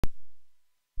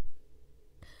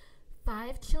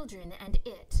Five Children and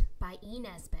It by E.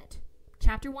 Nesbit.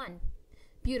 Chapter 1.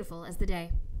 Beautiful as the Day.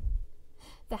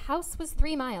 The house was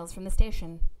 3 miles from the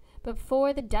station, but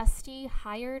before the dusty,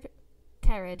 hired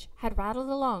carriage had rattled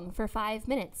along for 5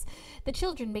 minutes, the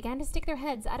children began to stick their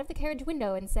heads out of the carriage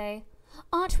window and say,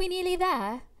 "Aren't we nearly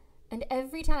there?" And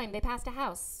every time they passed a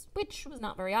house, which was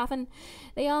not very often,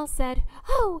 they all said,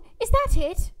 "Oh, is that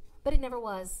it?" But it never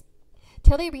was,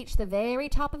 till they reached the very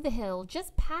top of the hill,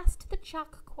 just past the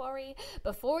chalk quarry,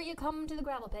 before you come to the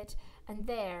gravel pit, and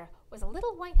there was a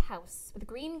little white house with a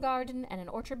green garden and an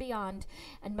orchard beyond,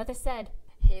 and Mother said,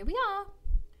 "Here we are."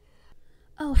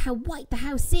 "Oh, how white the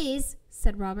house is,"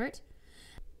 said Robert.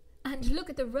 "And look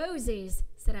at the roses,"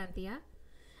 said Anthea.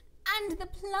 "And the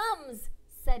plums,"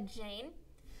 said Jane.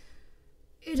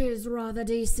 "It is rather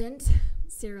decent,"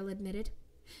 Cyril admitted.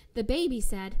 The baby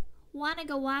said, "Wanna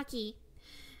go walkie?"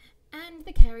 And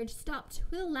the carriage stopped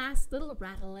with a last little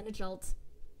rattle and a jolt.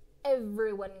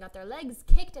 Everyone got their legs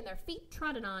kicked and their feet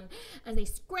trodden on as they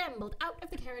scrambled out of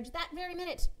the carriage that very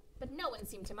minute, but no one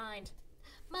seemed to mind.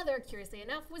 Mother, curiously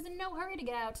enough, was in no hurry to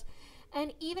get out,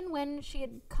 and even when she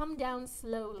had come down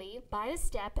slowly by the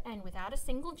step and without a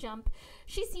single jump,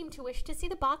 she seemed to wish to see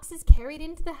the boxes carried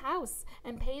into the house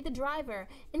and pay the driver,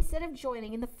 instead of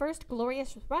joining in the first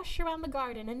glorious rush around the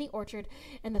garden and the orchard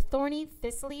and the thorny,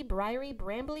 thistly, briary,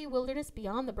 brambly wilderness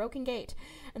beyond the broken gate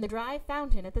and the dry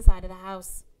fountain at the side of the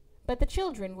house. But the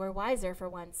children were wiser for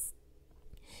once.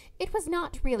 It was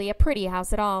not really a pretty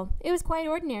house at all. It was quite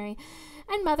ordinary,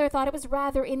 and Mother thought it was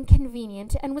rather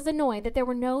inconvenient and was annoyed that there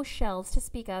were no shelves to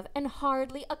speak of and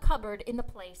hardly a cupboard in the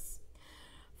place.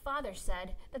 Father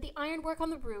said that the ironwork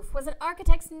on the roof was an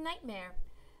architect's nightmare,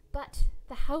 but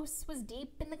the house was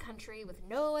deep in the country with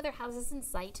no other houses in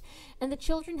sight, and the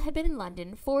children had been in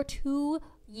London for 2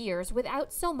 years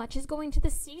without so much as going to the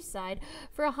seaside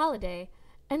for a holiday.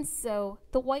 And so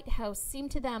the White House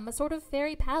seemed to them a sort of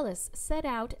fairy palace set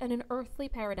out in an earthly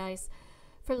paradise,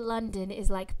 for London is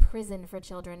like prison for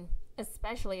children,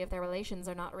 especially if their relations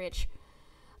are not rich.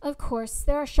 Of course,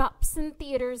 there are shops and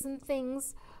theaters and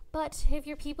things, but if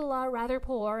your people are rather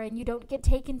poor and you don't get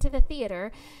taken to the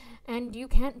theater, and you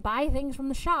can't buy things from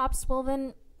the shops, well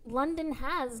then, London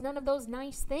has none of those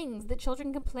nice things that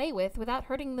children can play with without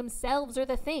hurting themselves or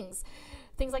the things.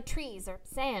 Things like trees or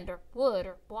sand or wood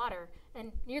or water,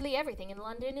 and nearly everything in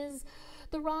London is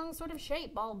the wrong sort of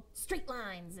shape, all straight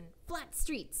lines and flat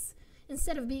streets,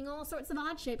 instead of being all sorts of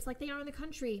odd shapes like they are in the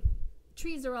country.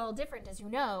 Trees are all different, as you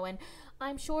know, and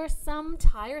I'm sure some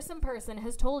tiresome person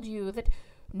has told you that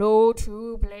no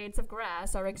 2 blades of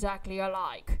grass are exactly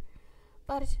alike.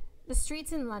 But the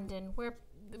streets in London, where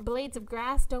blades of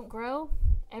grass don't grow,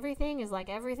 everything is like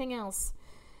everything else.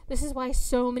 This is why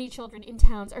so many children in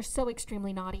towns are so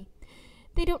extremely naughty.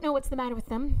 They don't know what's the matter with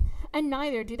them, and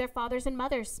neither do their fathers and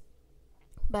mothers.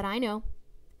 But I know,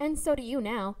 and so do you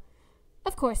now.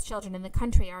 Of course, children in the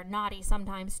country are naughty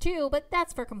sometimes too, but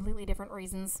that's for completely different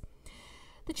reasons.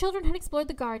 The children had explored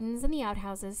the gardens and the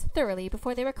outhouses thoroughly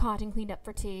before they were caught and cleaned up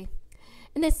for tea,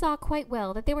 and they saw quite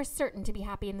well that they were certain to be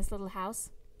happy in this little house.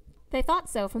 They thought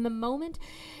so from the moment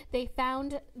they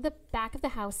found the back of the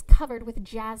house covered with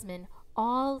jasmine,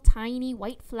 all tiny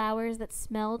white flowers that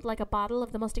smelled like a bottle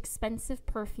of the most expensive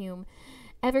perfume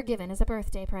ever given as a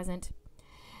birthday present.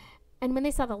 And when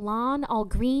they saw the lawn all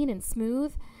green and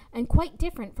smooth and quite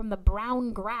different from the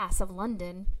brown grass of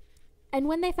London, and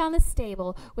when they found the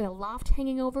stable with a loft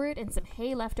hanging over it and some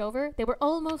hay left over, they were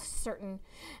almost certain.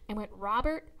 And when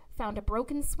Robert found a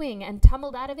broken swing and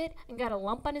tumbled out of it and got a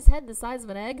lump on his head the size of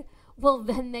an egg, well,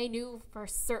 then they knew for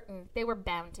certain they were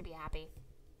bound to be happy.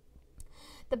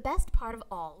 The best part of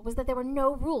all was that there were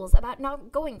no rules about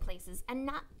not going places and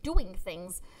not doing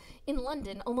things. In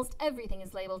London, almost everything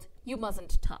is labeled, "You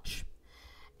mustn't touch."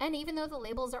 And even though the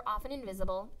labels are often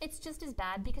invisible, it's just as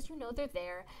bad because you know they're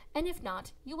there, and if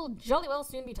not, you will jolly well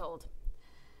soon be told.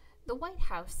 The White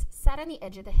House sat on the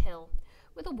edge of the hill,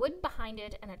 with a wood behind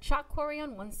it and a chalk quarry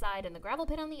on one side and the gravel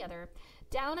pit on the other.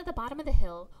 Down at the bottom of the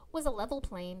hill was a level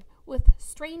plain with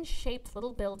strange-shaped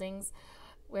little buildings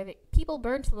where the people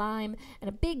burnt lime, and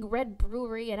a big red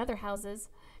brewery and other houses.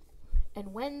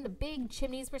 And when the big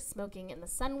chimneys were smoking and the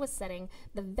sun was setting,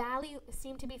 the valley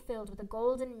seemed to be filled with a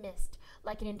golden mist,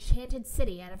 like an enchanted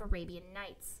city out of Arabian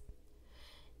Nights.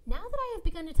 Now that I have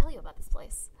begun to tell you about this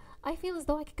place, I feel as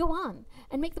though I could go on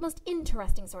and make the most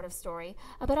interesting sort of story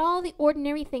about all the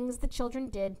ordinary things the children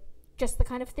did, just the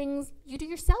kind of things you do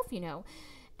yourself, you know,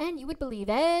 and you would believe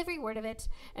every word of it.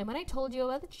 And when I told you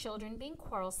about the children being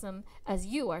quarrelsome, as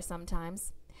you are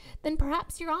sometimes, then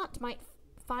perhaps your aunt might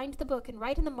find the book and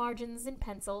write in the margins in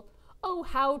pencil, "Oh,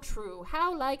 how true,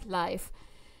 how like life,"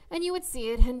 and you would see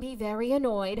it and be very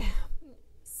annoyed.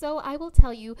 so I will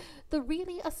tell you the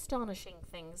really astonishing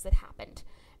things that happened.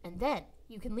 And then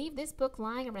you can leave this book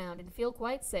lying around and feel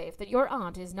quite safe that your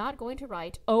aunt is not going to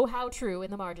write, "Oh, how true," in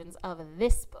the margins of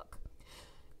this book.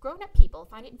 Grown-up people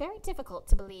find it very difficult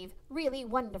to believe really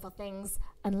wonderful things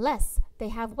unless they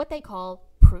have what they call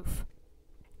proof.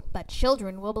 But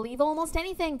children will believe almost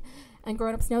anything, and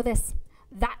grown-ups know this.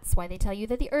 That's why they tell you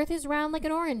that the earth is round like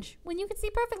an orange, when you can see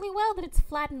perfectly well that it's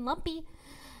flat and lumpy.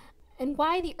 And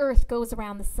why the earth goes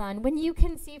around the sun, when you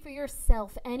can see for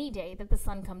yourself any day that the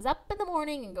sun comes up in the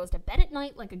morning and goes to bed at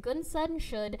night like a good sun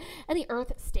should, and the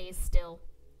earth stays still.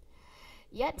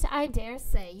 Yet I dare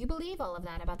say you believe all of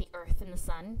that about the earth and the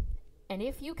sun, and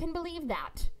if you can believe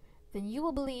that, then you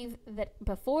will believe that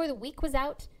before the week was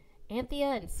out, Anthea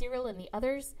and Cyril and the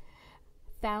others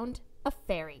found a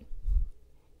fairy.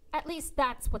 At least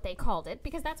that's what they called it,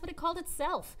 because that's what it called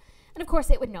itself. And of course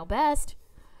it would know best.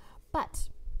 But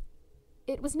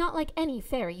it was not like any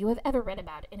fairy you have ever read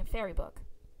about in a fairy book.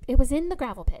 It was in the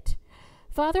gravel pit.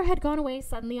 Father had gone away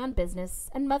suddenly on business,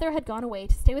 and Mother had gone away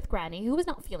to stay with Granny, who was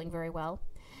not feeling very well.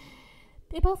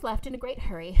 They both left in a great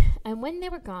hurry, and when they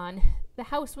were gone, the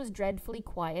house was dreadfully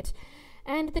quiet,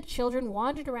 and the children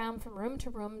wandered around from room to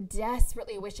room,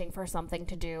 desperately wishing for something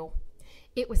to do.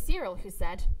 It was Cyril who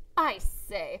said, "I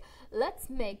say, let's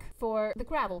make for the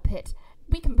gravel pit.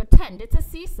 We can pretend it's a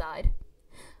seaside."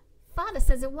 "Father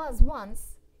says it was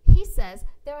once. He says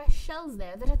there are shells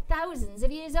there that are thousands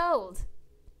of years old."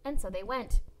 And so they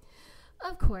went.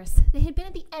 Of course, they had been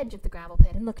at the edge of the gravel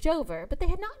pit and looked over, but they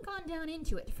had not gone down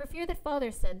into it for fear that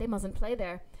Father said they mustn't play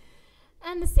there.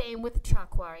 And the same with the chalk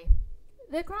quarry.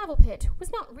 The gravel pit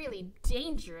was not really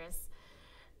dangerous,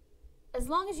 as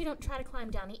long as you don't try to climb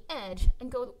down the edge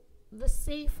and go the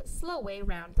safe, slow way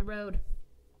round the road.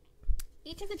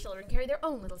 Each of the children carried their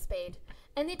own little spade,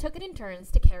 and they took it in turns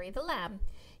to carry the lamb.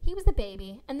 He was the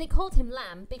baby, and they called him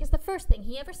Lamb because the first thing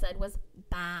he ever said was,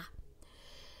 "Bah."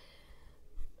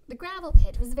 The gravel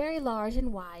pit was very large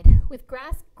and wide, with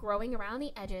grass growing around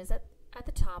the edges at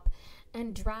the top,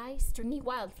 and dry, stringy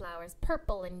wildflowers,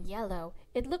 purple and yellow.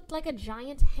 It looked like a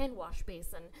giant hand-wash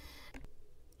basin.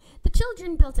 The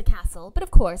children built a castle, but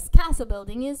of course, castle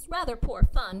building is rather poor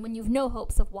fun when you've no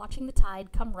hopes of watching the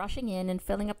tide come rushing in and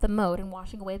filling up the moat and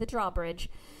washing away the drawbridge.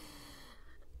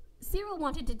 Cyril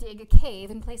wanted to dig a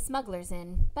cave and place smugglers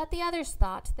in, but the others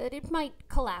thought that it might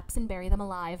collapse and bury them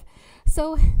alive.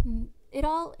 So it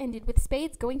all ended with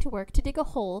Spades going to work to dig a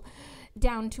hole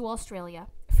down to Australia.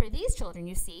 For these children,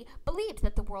 you see, believed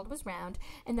that the world was round,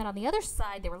 and that on the other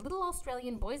side there were little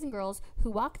Australian boys and girls who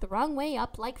walked the wrong way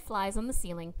up like flies on the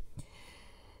ceiling.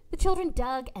 The children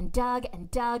dug and dug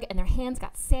and dug, and their hands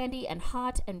got sandy and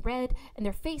hot and red, and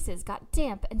their faces got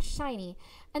damp and shiny,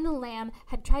 and the lamb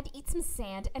had tried to eat some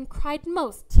sand and cried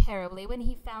most terribly when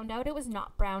he found out it was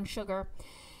not brown sugar.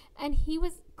 And he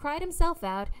cried himself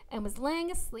out and was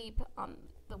laying asleep on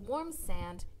the warm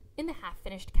sand in the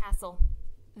half-finished castle.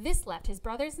 This left his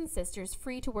brothers and sisters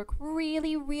free to work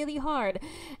really, really hard,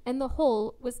 and the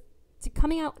hole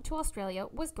coming out to Australia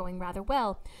was going rather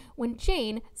well, when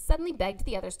Jane suddenly begged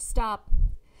the others to stop.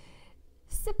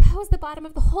 "Suppose the bottom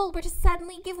of the hole were to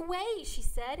suddenly give way," she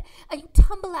said, "and you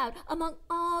tumble out among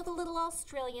all the little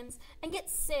Australians and get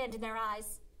sand in their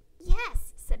eyes."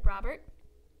 "Yes," said Robert.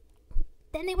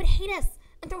 "Then they would hate us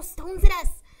and throw stones at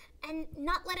us and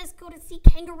not let us go to see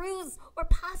kangaroos or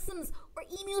possums or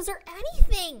emus or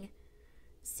anything."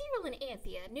 Cyril and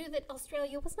Anthea knew that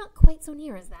Australia was not quite so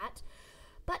near as that,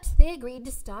 but they agreed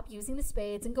to stop using the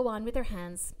spades and go on with their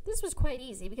hands. This was quite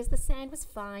easy because the sand was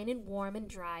fine and warm and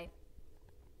dry.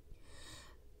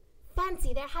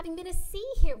 "Fancy there having been a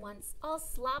sea here once, all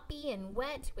sloppy and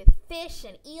wet, with fish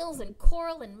and eels and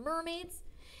coral and mermaids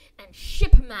and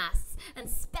ship masts and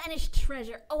Spanish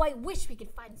treasure. Oh, I wish we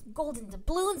could find some golden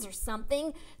doubloons or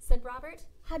something," said Robert.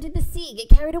 "How did the sea get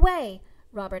carried away?"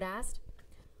 Robert asked.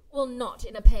 "Well, not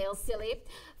in a pail, silly.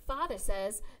 Father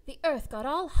says the earth got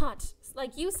all hot,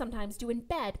 like you sometimes do in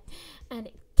bed, and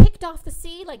it kicked off the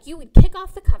sea like you would kick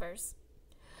off the covers.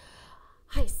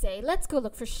 I say, let's go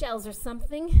look for shells or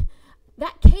something.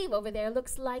 That cave over there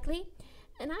looks likely,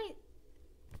 and I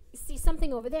see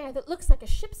something over there that looks like a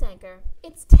ship's anchor.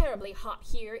 It's terribly hot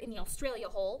here in the Australia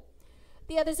hole."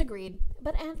 The others agreed,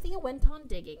 but Anthea went on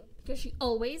digging, because she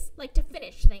always liked to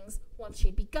finish things once she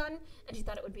had begun, and she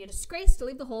thought it would be a disgrace to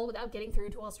leave the hole without getting through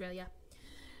to Australia.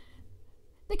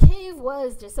 The cave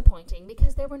was disappointing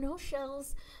because there were no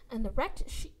shells, and the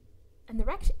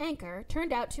wrecked anchor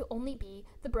turned out to only be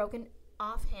the broken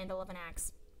off handle of an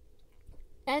axe.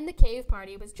 And the cave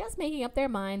party was just making up their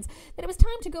minds that it was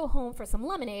time to go home for some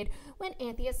lemonade when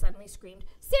Anthea suddenly screamed,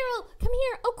 "Cyril, come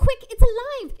here! Oh, quick, it's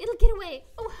alive! It'll get away!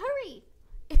 Oh, hurry!"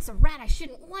 It's a rat, I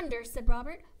shouldn't wonder, said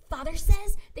Robert. Father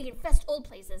says they infest old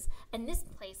places, and this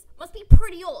place must be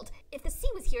pretty old if the sea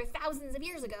was here thousands of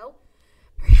years ago.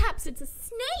 Perhaps it's a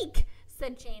snake,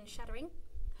 said Jane, shuddering.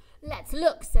 Let's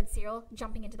look, said Cyril,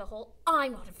 jumping into the hole.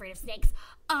 I'm not afraid of snakes.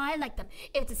 I like them.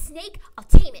 If it's a snake, I'll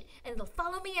tame it, and it'll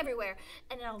follow me everywhere,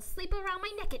 and it'll sleep around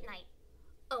my neck at night.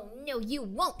 Oh, no, you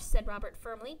won't, said Robert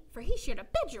firmly, for he shared a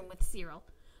bedroom with Cyril.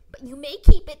 But you may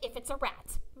keep it if it's a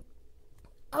rat.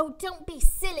 Oh, don't be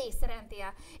silly, said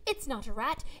Anthea. It's not a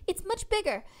rat. It's much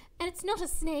bigger. And it's not a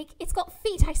snake. It's got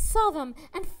feet. I saw them.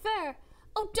 And fur.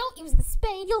 Oh, don't use the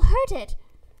spade. You'll hurt it.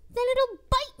 Then it'll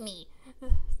bite me,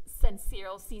 said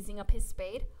Cyril, seizing up his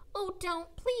spade. Oh,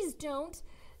 don't. Please don't,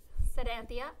 said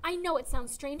Anthea. I know it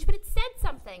sounds strange, but it said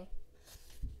something.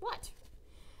 What?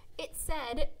 It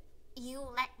said, you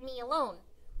let me alone.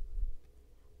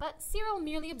 But Cyril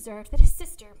merely observed that his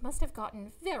sister must have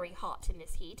gotten very hot in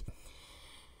this heat,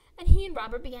 and he and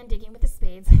Robert began digging with the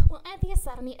spades, while Anthea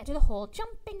sat on the edge of the hole,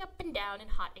 jumping up and down in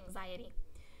hot anxiety.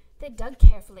 They dug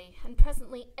carefully, and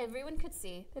presently everyone could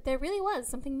see that there really was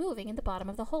something moving in the bottom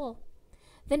of the hole.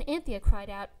 Then Anthea cried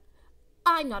out,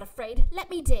 I'm not afraid, let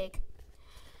me dig.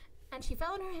 And she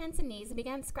fell on her hands and knees and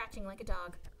began scratching like a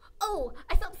dog. Oh,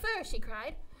 I felt fur, she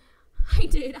cried. I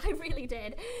did, I really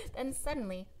did. Then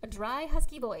suddenly, a dry,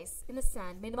 husky voice in the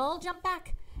sand made them all jump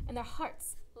back, and their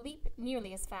hearts leap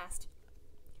nearly as fast.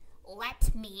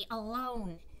 Let me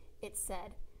alone, it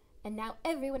said, and now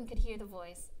everyone could hear the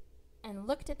voice, and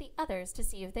looked at the others to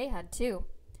see if they had too.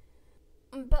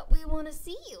 But we want to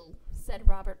see you, said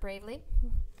Robert bravely.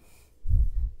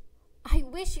 I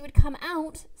wish you would come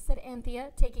out, said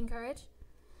Anthea, taking courage.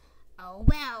 Oh,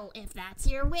 well, if that's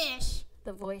your wish,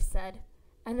 the voice said,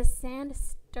 and the sand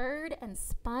stirred and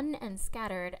spun and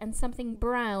scattered, and something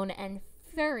brown and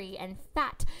furry and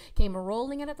fat came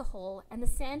rolling out of the hole, and the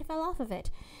sand fell off of it,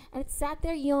 and it sat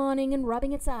there yawning and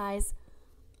rubbing its eyes.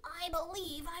 I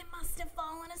believe I must have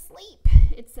fallen asleep,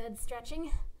 it said,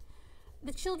 stretching.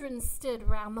 The children stood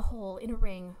round the hole in a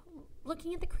ring,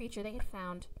 looking at the creature they had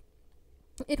found.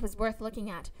 It was worth looking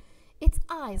at. Its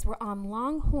eyes were on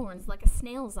long horns like a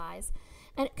snail's eyes,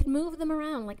 and it could move them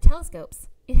around like telescopes.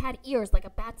 It had ears like a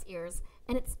bat's ears,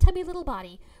 and its tubby little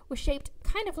body was shaped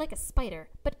kind of like a spider,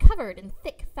 but covered in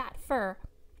thick, fat fur,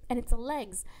 and its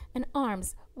legs and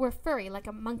arms were furry like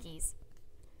a monkey's.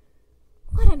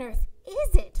 What on earth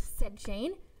is it? Said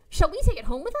Jane. Shall we take it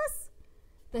home with us?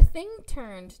 The thing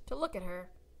turned to look at her.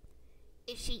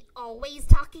 Is she always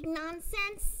talking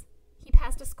nonsense? He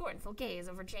passed a scornful gaze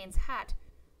over Jane's hat.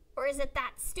 Or is it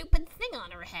that stupid thing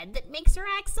on her head that makes her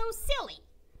act so silly?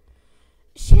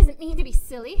 She doesn't mean to be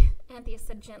silly, Anthea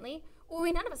said gently.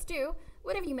 We none of us do.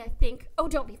 Whatever you may think. Oh,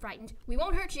 don't be frightened. We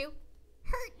won't hurt you.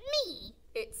 Hurt me,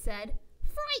 it said.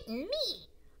 Frighten me.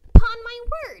 Upon my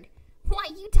word. Why,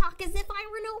 you talk as if I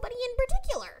were nobody in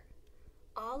particular.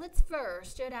 All its fur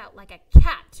stood out like a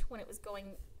cat when it was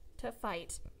going to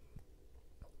fight.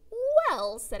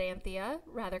 Well, said Anthea,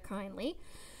 rather kindly,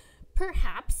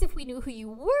 perhaps if we knew who you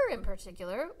were in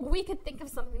particular, we could think of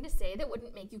something to say that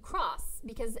wouldn't make you cross,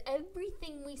 because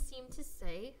everything we seem to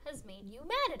say has made you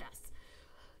mad at us.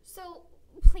 So,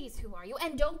 please, who are you?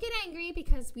 And don't get angry,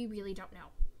 because we really don't know.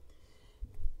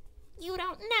 You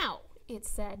don't know, it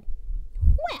said.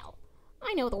 Well,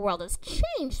 I know the world has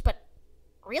changed, but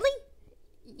really?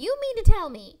 You mean to tell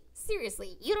me,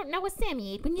 seriously, you don't know a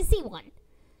Samiade when you see one?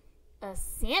 A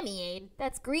Samiade?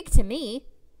 That's Greek to me.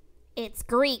 It's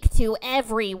Greek to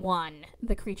everyone,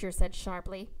 the creature said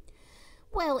sharply.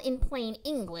 Well, in plain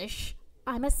English,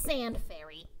 I'm a sand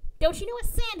fairy. Don't you know a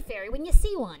sand fairy when you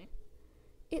see one?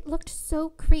 It looked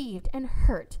so grieved and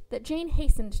hurt that Jane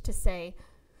hastened to say,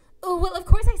 Oh, well, of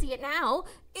course I see it now.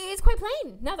 It's quite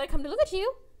plain, now that I come to look at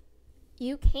you.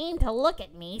 You came to look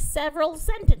at me several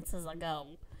sentences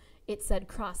ago, it said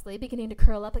crossly, beginning to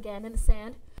curl up again in the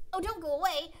sand. Oh, don't go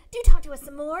away. Do talk to us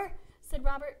some more, said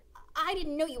Robert. I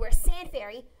didn't know you were a sand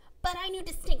fairy, but I knew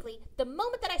distinctly the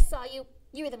moment that I saw you,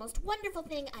 you were the most wonderful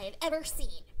thing I have ever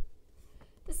seen.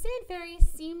 The sand fairy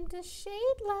seemed a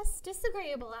shade less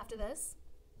disagreeable after this.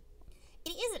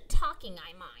 It isn't talking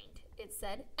I mind, it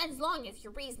said, as long as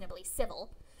you're reasonably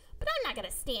civil. But I'm not going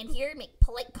to stand here and make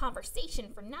polite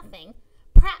conversation for nothing.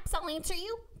 Perhaps I'll answer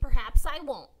you, perhaps I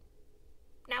won't.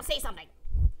 Now say something.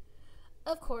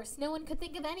 Of course, no one could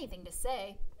think of anything to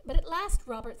say, but at last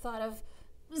Robert thought of,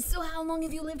 So how long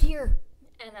have you lived here?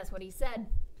 And that's what he said.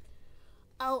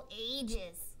 Oh,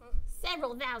 ages.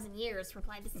 Several thousand years,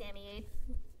 replied the Samiade.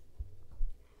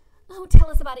 Oh, tell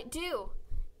us about it, do.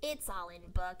 It's all in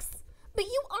books. But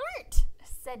you aren't,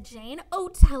 said Jane. Oh,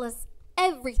 tell us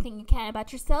everything you can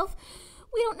about yourself.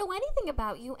 We don't know anything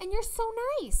about you, and you're so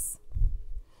nice.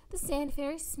 The sand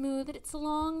fairy smoothed its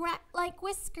long rat-like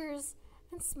whiskers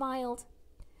and smiled.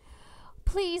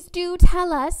 "Please do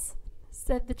tell us,"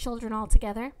 said the children all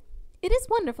together. "It is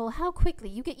wonderful how quickly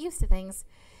you get used to things,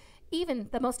 even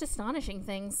the most astonishing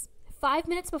things." 5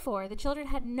 minutes before, the children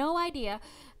had no idea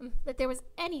that there was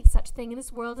any such thing in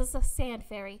this world as a sand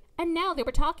fairy, and now they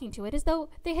were talking to it as though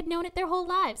they had known it their whole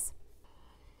lives.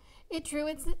 It drew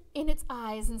in its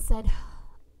eyes and said,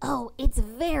 "Oh, it's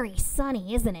very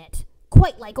sunny, isn't it?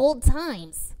 Quite like old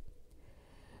times.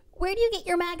 Where do you get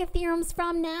your magatheorums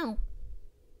from now?"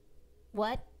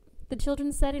 "What?" the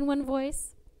children said in one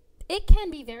voice. It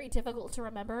can be very difficult to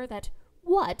remember that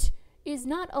 "what" is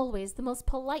not always the most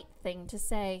polite thing to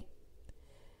say.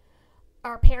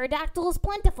 "Are pterodactyls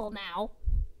plentiful now?"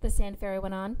 the sand fairy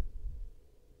went on.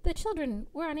 The children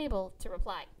were unable to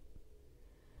reply.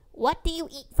 "What do you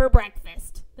eat for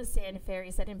breakfast?" the sand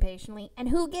fairy said impatiently. "And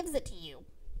who gives it to you?"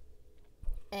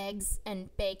 "Eggs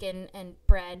and bacon and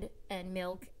bread and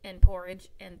milk and porridge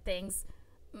and things.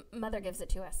 Mother gives it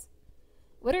to us."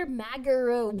 "What are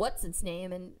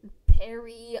what's-its-name and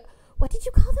Perry... what did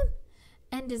you call them?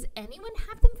 And does anyone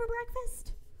have them for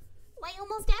breakfast?" "Why,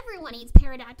 almost everyone eats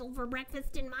pterodactyl for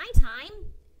breakfast in my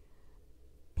time."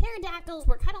 Pterodactyls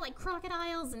were kind of like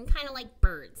crocodiles and kind of like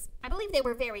birds. I believe they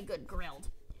were very good grilled.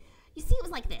 You see, it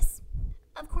was like this.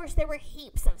 Of course, there were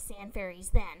heaps of sand fairies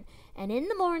then, and in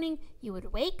the morning, you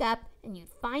would wake up, and you'd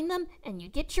find them, and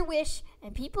you'd get your wish,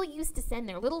 and people used to send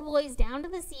their little boys down to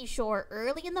the seashore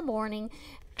early in the morning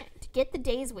to get the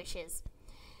day's wishes.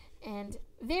 And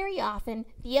very often,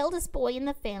 the eldest boy in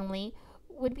the family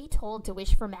would be told to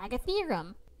wish for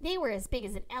magatherum. They were as big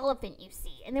as an elephant, you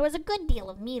see, and there was a good deal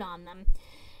of meat on them.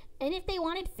 And if they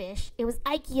wanted fish, it was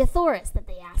Ichthyosaurus that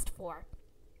they asked for.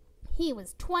 He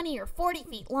was 20 or 40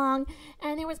 feet long,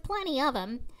 and there was plenty of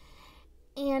him.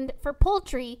 And for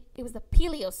poultry, it was the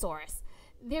Peleosaurus.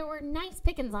 There were nice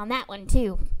pickings on that one,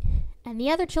 too. And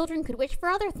the other children could wish for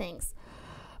other things.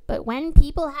 But when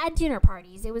people had dinner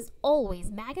parties, it was always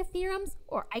magatheorums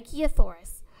or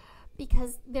Ichthyosaurus,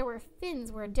 because their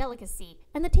fins were a delicacy,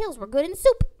 and the tails were good in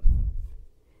soup.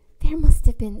 "There must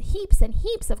have been heaps and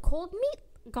heaps of cold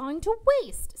meat going to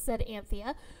waste," said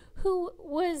Anthea, who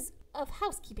was of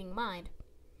housekeeping mind.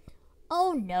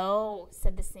 "Oh, no,"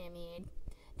 said the Samiad.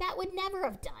 "That would never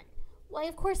have done. Why,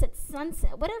 of course, at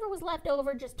sunset, whatever was left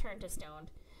over just turned to stone.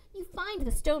 You find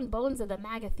the stone bones of the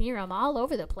magatherum all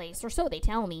over the place, or so they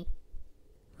tell me."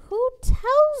 "Who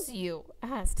tells you?"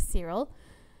 asked Cyril.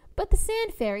 But the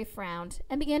sand fairy frowned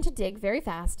and began to dig very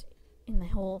fast in the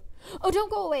hole. "Oh,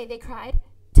 don't go away," they cried.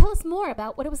 "Tell us more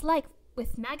about what it was like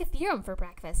with magatherum for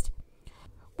breakfast.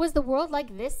 Was the world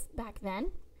like this back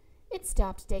then?" It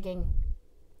stopped digging.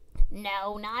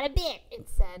 "No, not a bit," it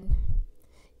said.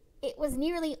 "It was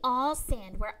nearly all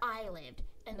sand where I lived,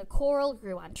 and the coral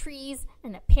grew on trees,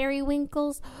 and the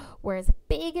periwinkles were as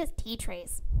big as tea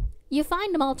trays. You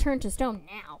find them all turned to stone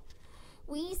now.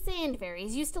 We sand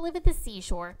fairies used to live at the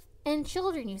seashore, and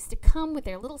children used to come with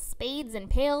their little spades and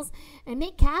pails and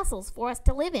make castles for us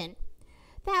to live in.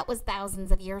 That was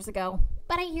thousands of years ago,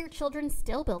 but I hear children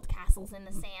still build castles in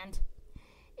the sand.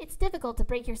 It's difficult to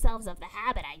break yourselves of the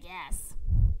habit, I guess."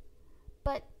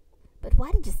 But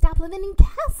why did you stop living in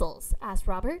castles?" asked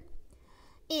Robert.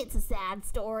 "It's a sad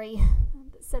story,"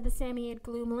 said the Samiad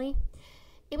gloomily.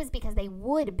 "It was because they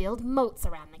would build moats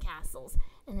around the castles,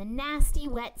 and the nasty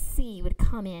wet sea would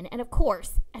come in, and of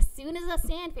course, as soon as a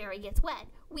sand fairy gets wet,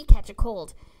 we catch a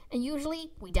cold, and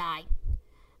usually we die.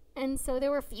 And so there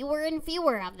were fewer and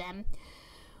fewer of them.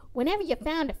 Whenever you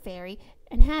found a fairy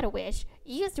and had a wish,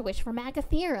 you used to wish for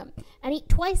magatherum and eat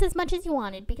twice as much as you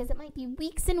wanted, because it might be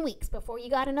weeks and weeks before you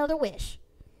got another wish."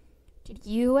 "Did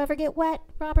you ever get wet?"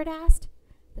 Robert asked.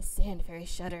 The sand fairy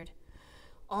shuddered.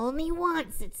 "Only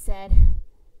once," it said.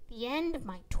 "The end of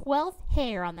my 12th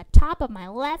hair on the top of my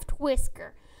left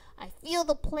whisker. I feel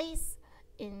the place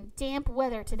in damp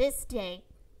weather to this day.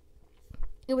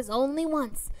 It was only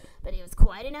once, but it was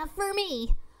quite enough for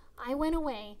me. I went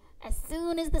away as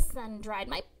soon as the sun dried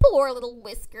my poor little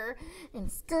whisker,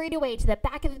 and scurried away to the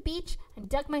back of the beach and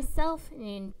dug myself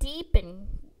in deep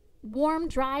and warm,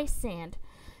 dry sand.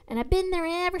 And I've been there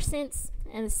ever since,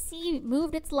 and the sea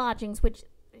moved its lodgings, which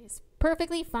is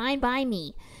perfectly fine by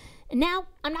me. And now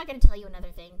I'm not going to tell you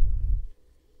another thing."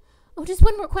 "Oh, just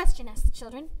one more question," asked the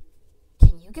children.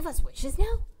 "Can you give us wishes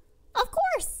now?" "Of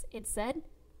course," it said.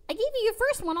 "I gave you your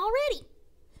first one already.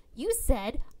 You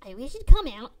said I wish you'd come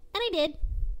out, and I did."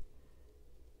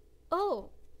 "Oh,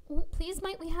 well, please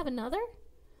might we have another?"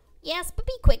 "Yes, but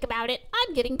be quick about it.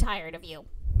 I'm getting tired of you."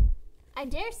 I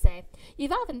dare say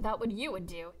you've often thought what you would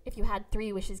do if you had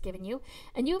 3 wishes given you,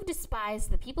 and you have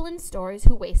despised the people in stories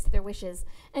who waste their wishes,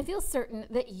 and feel certain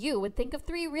that you would think of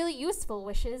 3 really useful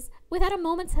wishes without a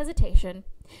moment's hesitation.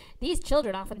 These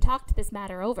children often talked this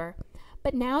matter over,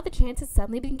 but now the chance has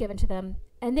suddenly been given to them,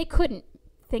 and they couldn't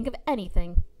think of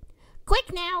anything.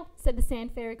 Quick now, said the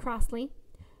Sand Fairy crossly.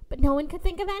 But no one could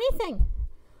think of anything.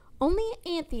 Only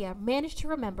Anthea managed to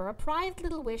remember a private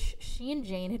little wish she and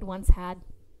Jane had once had,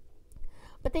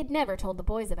 but they'd never told the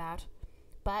boys about.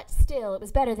 But still, it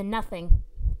was better than nothing.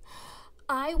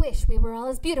 I wish we were all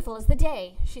as beautiful as the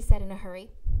day, she said in a hurry.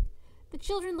 The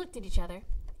children looked at each other,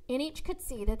 and each could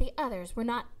see that the others were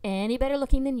not any better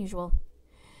looking than usual.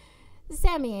 The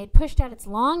Samiade pushed out its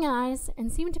long eyes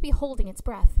and seemed to be holding its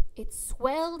breath. It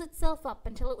swelled itself up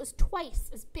until it was twice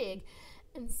as big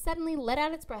and suddenly let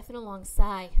out its breath in a long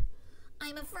sigh.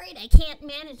 I'm afraid I can't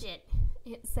manage it,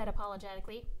 it said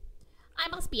apologetically. I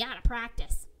must be out of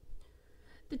practice.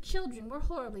 The children were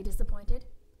horribly disappointed.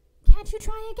 Can't you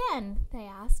try again? They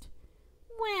asked.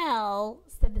 Well,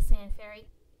 said the Sand Fairy,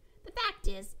 the fact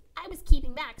is, I was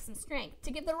keeping back some strength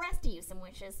to give the rest of you some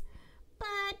wishes.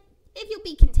 But if you'll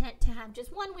be content to have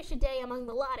just 1 wish a day among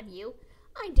the lot of you,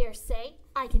 I dare say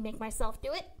I can make myself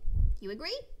do it. You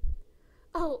agree?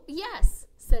 Oh, yes,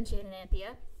 said Jane and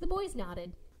Anthea. The boys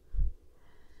nodded.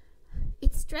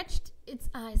 It stretched its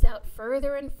eyes out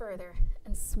further and further,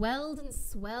 and swelled and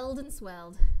swelled and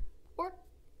swelled. Or,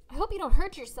 I hope you don't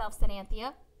hurt yourself, said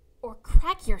Anthea. Or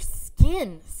crack your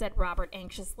skin, said Robert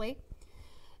anxiously.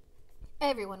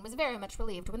 Everyone was very much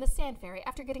relieved when the Sand Fairy,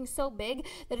 after getting so big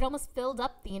that it almost filled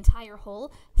up the entire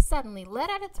hole, suddenly let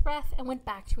out its breath and went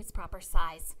back to its proper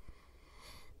size.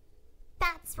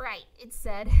 That's right, it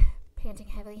said, panting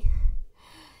heavily.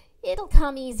 It'll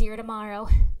come easier tomorrow.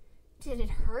 Did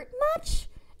it hurt much?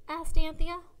 Asked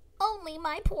Anthea. Only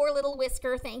my poor little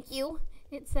whisker, thank you,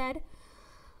 it said.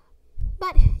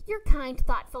 But you're kind,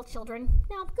 thoughtful children.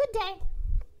 Now, good day.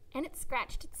 And it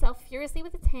scratched itself furiously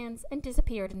with its hands and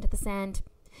disappeared into the sand.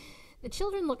 The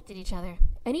children looked at each other,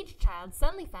 and each child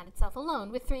suddenly found itself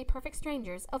alone with 3 perfect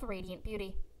strangers of radiant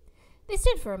beauty. They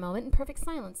stood for a moment in perfect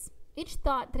silence. Each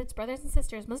thought that its brothers and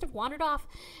sisters must have wandered off,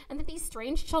 and that these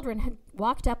strange children had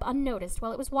walked up unnoticed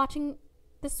while it was watching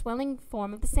the swelling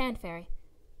form of the Sand Fairy.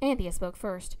 Anthea spoke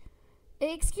first.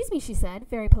 Excuse me, she said,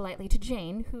 very politely to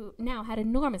Jane, who now had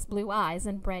enormous blue eyes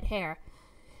and red hair.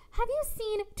 Have you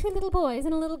seen 2 little boys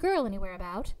and a little girl anywhere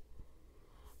about?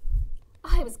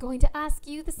 I was going to ask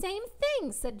you the same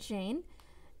thing, said Jane.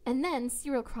 And then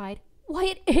Cyril cried, Why,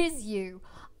 it is you!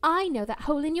 I know that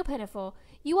hole in your pinafore.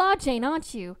 You are Jane,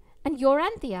 aren't you? And you're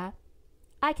Anthea.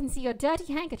 I can see your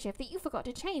dirty handkerchief that you forgot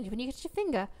to change when you cut your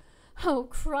finger. Oh,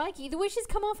 crikey, the wish has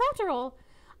come off after all.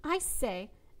 I say,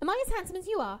 am I as handsome as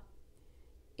you are?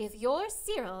 If you're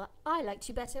Cyril, I liked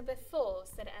you better before,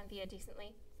 said Anthea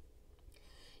decently.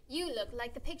 You look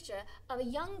like the picture of a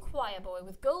young choir boy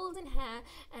with golden hair,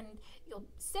 and you're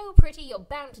so pretty you're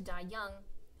bound to die young.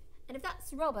 And if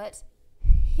that's Robert,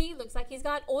 he looks like he's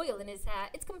got oil in his hair.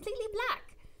 It's completely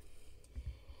black.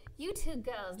 You 2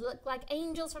 girls look like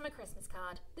angels from a Christmas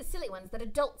card, the silly ones that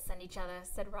adults send each other,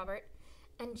 said Robert.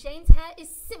 And Jane's hair is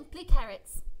simply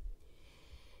carrots.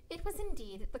 It was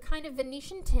indeed the kind of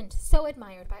Venetian tint so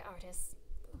admired by artists.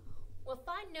 We'll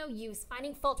find no use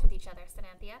finding fault with each other, said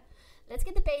Anthea. Let's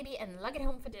get the baby and lug it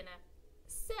home for dinner.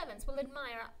 Servants will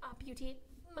admire our beauty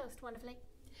most wonderfully.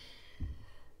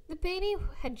 The baby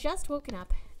had just woken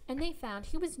up, and they found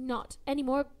he was not any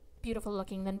more beautiful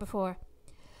looking than before.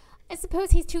 I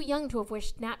suppose he's too young to have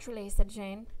wished naturally, said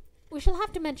Jane. We shall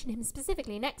have to mention him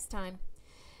specifically next time.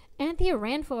 Anthea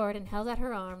ran forward and held out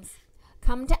her arms.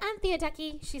 Come to Anthea,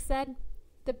 ducky, she said.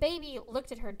 The baby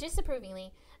looked at her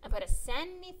disapprovingly and put a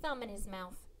sandy thumb in his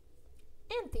mouth.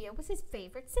 Anthea was his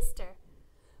favorite sister.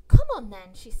 Come on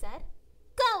then, she said.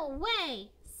 Go away,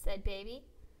 said Baby.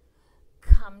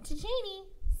 Come to Janie,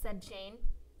 said Jane.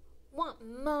 Want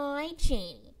my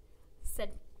Janie,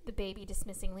 said the baby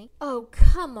dismissingly. Oh,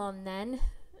 come on then.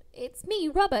 It's me,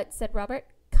 Robert, said Robert.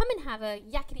 Come and have a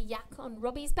yakety-yak on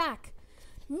Robbie's back.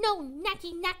 No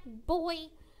knacky-knack, boy,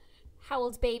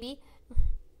 howled Baby,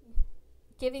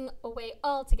 giving away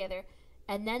altogether,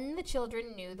 and then the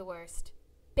children knew the worst.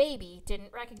 Baby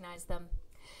didn't recognize them.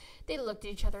 They looked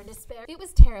at each other in despair. It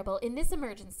was terrible in this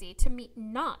emergency to meet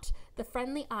not the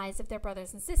friendly eyes of their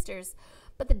brothers and sisters,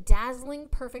 but the dazzling,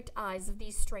 perfect eyes of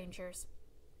these strangers.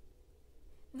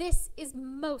 This is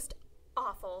most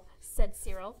awful, said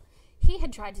Cyril. He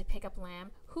had tried to pick up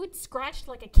Lamb, who had scratched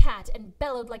like a cat and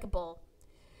bellowed like a bull.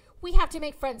 We have to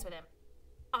make friends with him.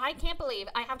 I can't believe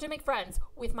I have to make friends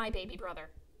with my baby brother.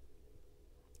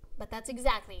 But that's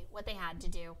exactly what they had to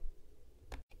do.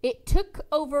 It took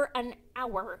over an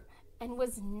hour, and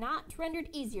was not rendered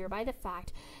easier by the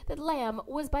fact that Lamb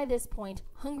was by this point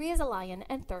hungry as a lion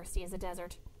and thirsty as a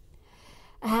desert.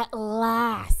 At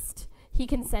last, he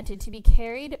consented to be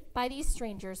carried by these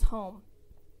strangers home.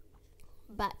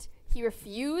 But he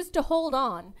refused to hold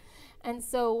on, and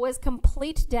so was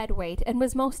complete dead weight and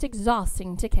was most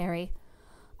exhausting to carry.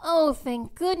 "Oh,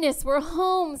 thank goodness we're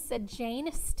home," said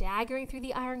Jane, staggering through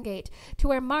the iron gate to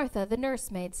where Martha, the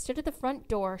nursemaid, stood at the front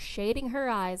door, shading her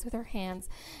eyes with her hands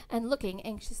and looking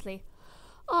anxiously.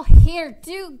 "Oh, here,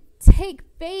 do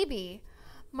take baby."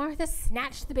 Martha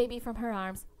snatched the baby from her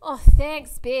arms. "Oh,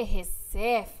 thanks be, he's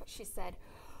safe," she said.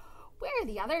 "Where are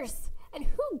the others? And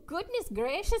who, goodness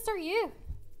gracious, are you?"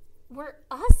 "We're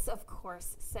us, of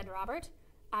course," said Robert.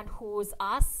 "And who's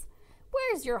us?"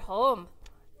 "Where's your home?"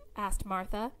 asked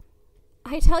Martha.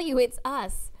 "I tell you, it's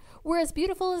us. We're as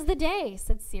beautiful as the day,"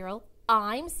 said Cyril.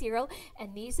 "I'm Cyril,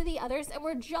 and these are the others, and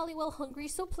we're jolly well hungry,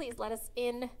 so please let us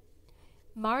in."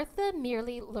 Martha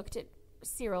merely looked at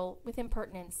Cyril with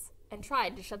impertinence and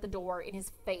tried to shut the door in his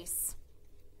face.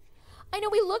 "I know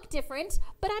we look different,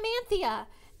 but I'm Anthea,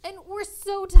 and we're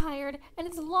so tired, and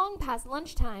it's long past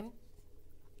lunchtime."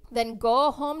 "Then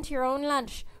go home to your own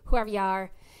lunch, whoever you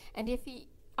are, and if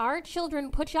our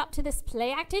children put you up to this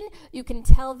play acting, you can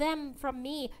tell them from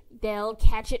me they'll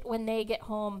catch it when they get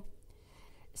home."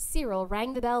 Cyril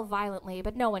rang the bell violently,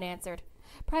 but no one answered.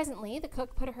 Presently, the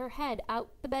cook put her head out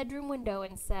the bedroom window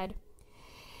and said,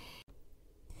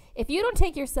 "If you don't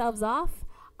take yourselves off,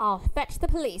 I'll fetch the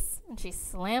police," and she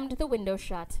slammed the window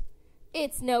shut.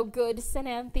 "It's no good," said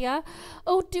Anthea.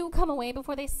 "Oh, do come away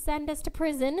before they send us to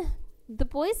prison." The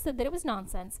boys said that it was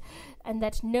nonsense, and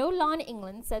that no law in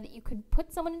England said that you could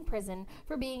put someone in prison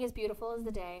for being as beautiful as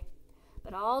the day.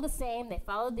 But all the same, they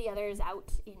followed the others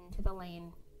out into the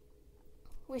lane.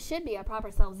 "We should be our proper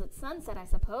selves at sunset, I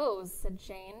suppose," said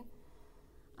Jane.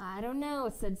 "I don't know,"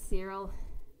 said Cyril.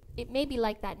 "It may be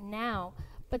like that now,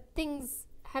 but things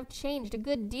have changed a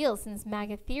good deal since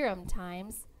Magatherum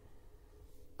times."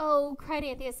 "Oh," cried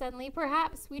Anthea suddenly,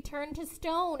 "perhaps we turn to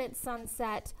stone at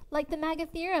sunset, like the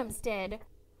Magatheriums did."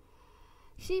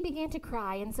 She began to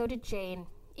cry, and so did Jane.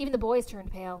 Even the boys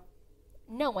turned pale.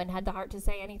 No one had the heart to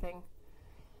say anything.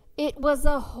 It was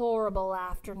a horrible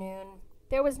afternoon.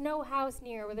 There was no house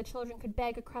near where the children could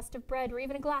beg a crust of bread or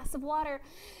even a glass of water,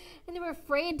 and they were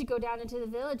afraid to go down into the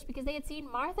village because they had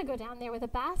seen Martha go down there with a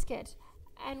basket,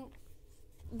 and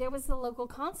there was the local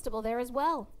constable there as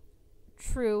well.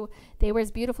 True, they were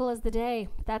as beautiful as the day.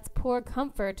 That's poor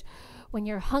comfort when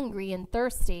you're hungry and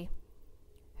thirsty.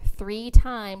 3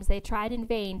 times they tried in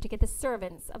vain to get the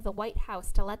servants of the White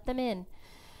House to let them in,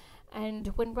 and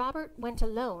when Robert went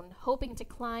alone, hoping to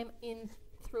climb in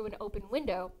through an open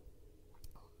window,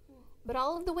 but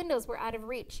all of the windows were out of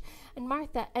reach, and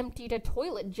Martha emptied a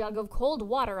toilet jug of cold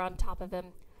water on top of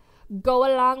him. "Go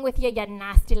along with you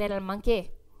nasty little monkey."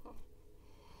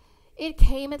 It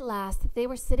came at last that they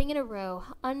were sitting in a row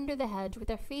under the hedge with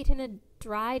their feet in a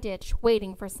dry ditch,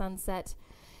 waiting for sunset,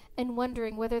 and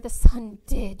wondering whether the sun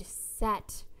did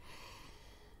set.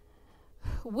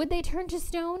 Would they turn to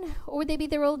stone, or would they be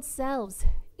their old selves?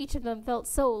 Each of them felt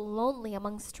so lonely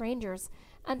among strangers,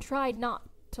 and tried not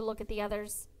to look at the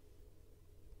others.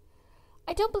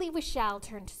 "I don't believe we shall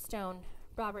turn to stone,"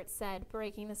 Robert said,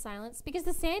 breaking the silence, "because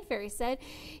the Sand Fairy said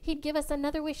he'd give us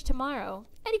another wish tomorrow,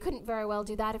 and he couldn't very well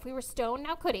do that if we were stone,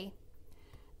 now could he?"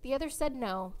 The others said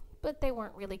no, but they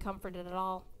weren't really comforted at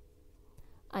all.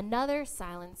 Another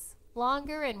silence,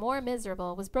 longer and more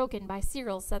miserable, was broken by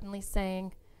Cyril suddenly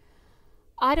saying,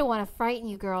 "I don't want to frighten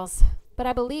you girls, but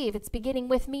I believe it's beginning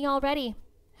with me already.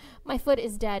 My foot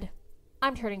is dead.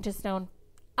 I'm turning to stone.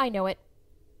 I know it.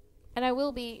 And I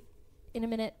will be in a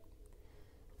minute."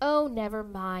 "Oh, never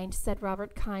mind," said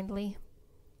Robert kindly.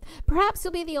 "Perhaps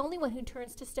you'll be the only one who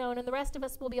turns to stone, and the rest of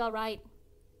us will be all right.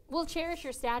 We'll cherish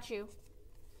your statue."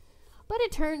 But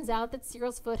it turns out that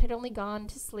Cyril's foot had only gone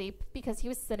to sleep because he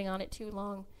was sitting on it too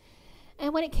long.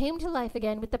 And when it came to life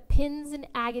again with the pins and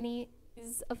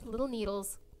agonies of little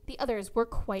needles, the others were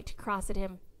quite cross at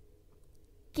him.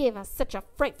 "Give us such a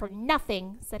fright for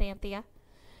nothing," said Anthea.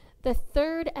 The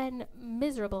third and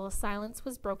miserable silence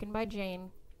was broken by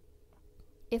Jane.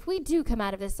 "If we do come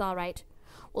out of this all right,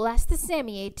 we'll ask the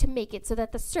Samiaid to make it so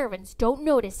that the servants don't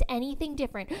notice anything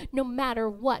different, no matter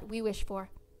what we wish for."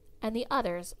 And the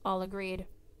others all agreed.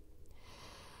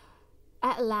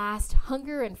 At last,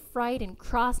 hunger and fright and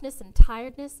crossness and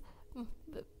tiredness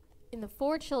in the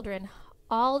 4 children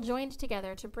all joined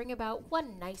together to bring about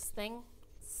one nice thing: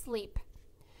 sleep.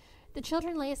 The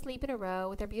children lay asleep in a row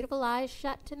with their beautiful eyes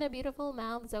shut and their beautiful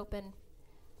mouths open.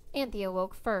 Anthea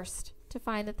woke first. to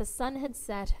find that the sun had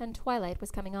set and twilight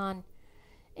was coming on.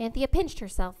 Anthea pinched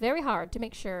herself very hard to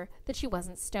make sure that she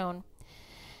wasn't stone.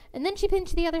 And then she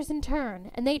pinched the others in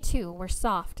turn, and they too were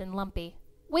soft and lumpy.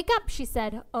 "Wake up," she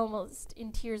said, almost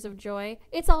in tears of joy.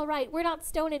 "It's all right. We're not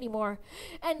stone anymore.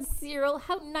 And Cyril,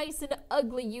 how nice and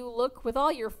ugly you look with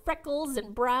all your freckles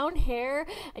and brown hair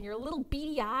and your little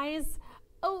beady eyes.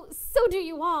 Oh, so do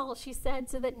you all," she said,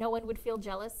 so that no one would feel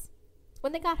jealous.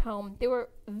 When they got home, they were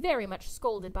very much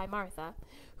scolded by Martha,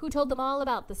 who told them all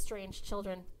about the strange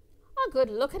children. "A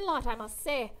good-looking lot, I must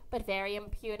say, but very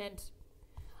impudent."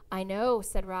 "I know,"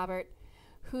 said Robert,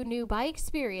 who knew by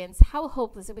experience how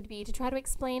hopeless it would be to try to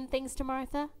explain things to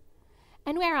Martha.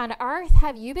 "And where on earth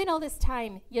have you been all this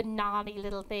time, you naughty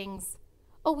little things?"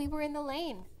 "Oh, we were in the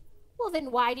lane." "Well,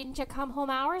 then why didn't you come home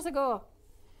hours ago?"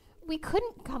 "We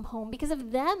couldn't come home because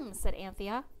of them," said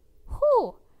Anthea.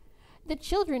 "Who?" "The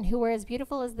children who were as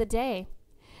beautiful as the day.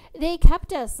 They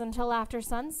kept us until after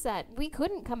sunset. We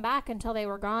couldn't come back until they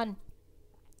were gone.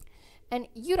 And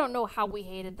you don't know how we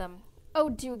hated them. Oh,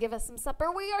 do give us some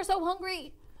supper. We are so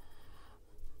hungry."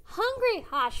 "Hungry?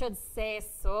 I should say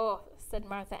so," said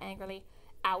Martha angrily.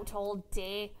 "Out all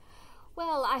day.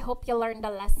 Well, I hope you learned a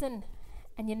lesson.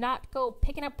 And you not go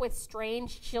picking up with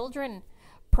strange children.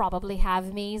 Probably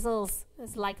have measles,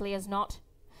 as likely as not.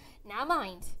 Now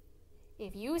mind,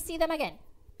 if you see them again,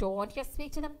 don't you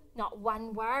speak to them. Not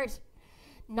one word.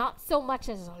 Not so much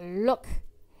as a look.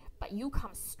 But you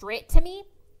come straight to me,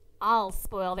 I'll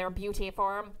spoil their beauty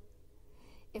for 'em."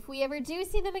 "If we ever do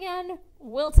see them again,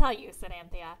 we'll tell you," said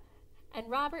Anthea. And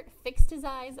Robert fixed his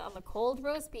eyes on the cold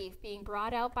roast beef being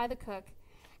brought out by the cook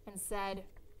and said,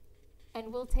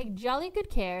 "And we'll take jolly good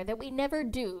care that we never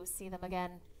do see them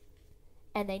again."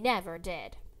 And they never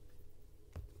did.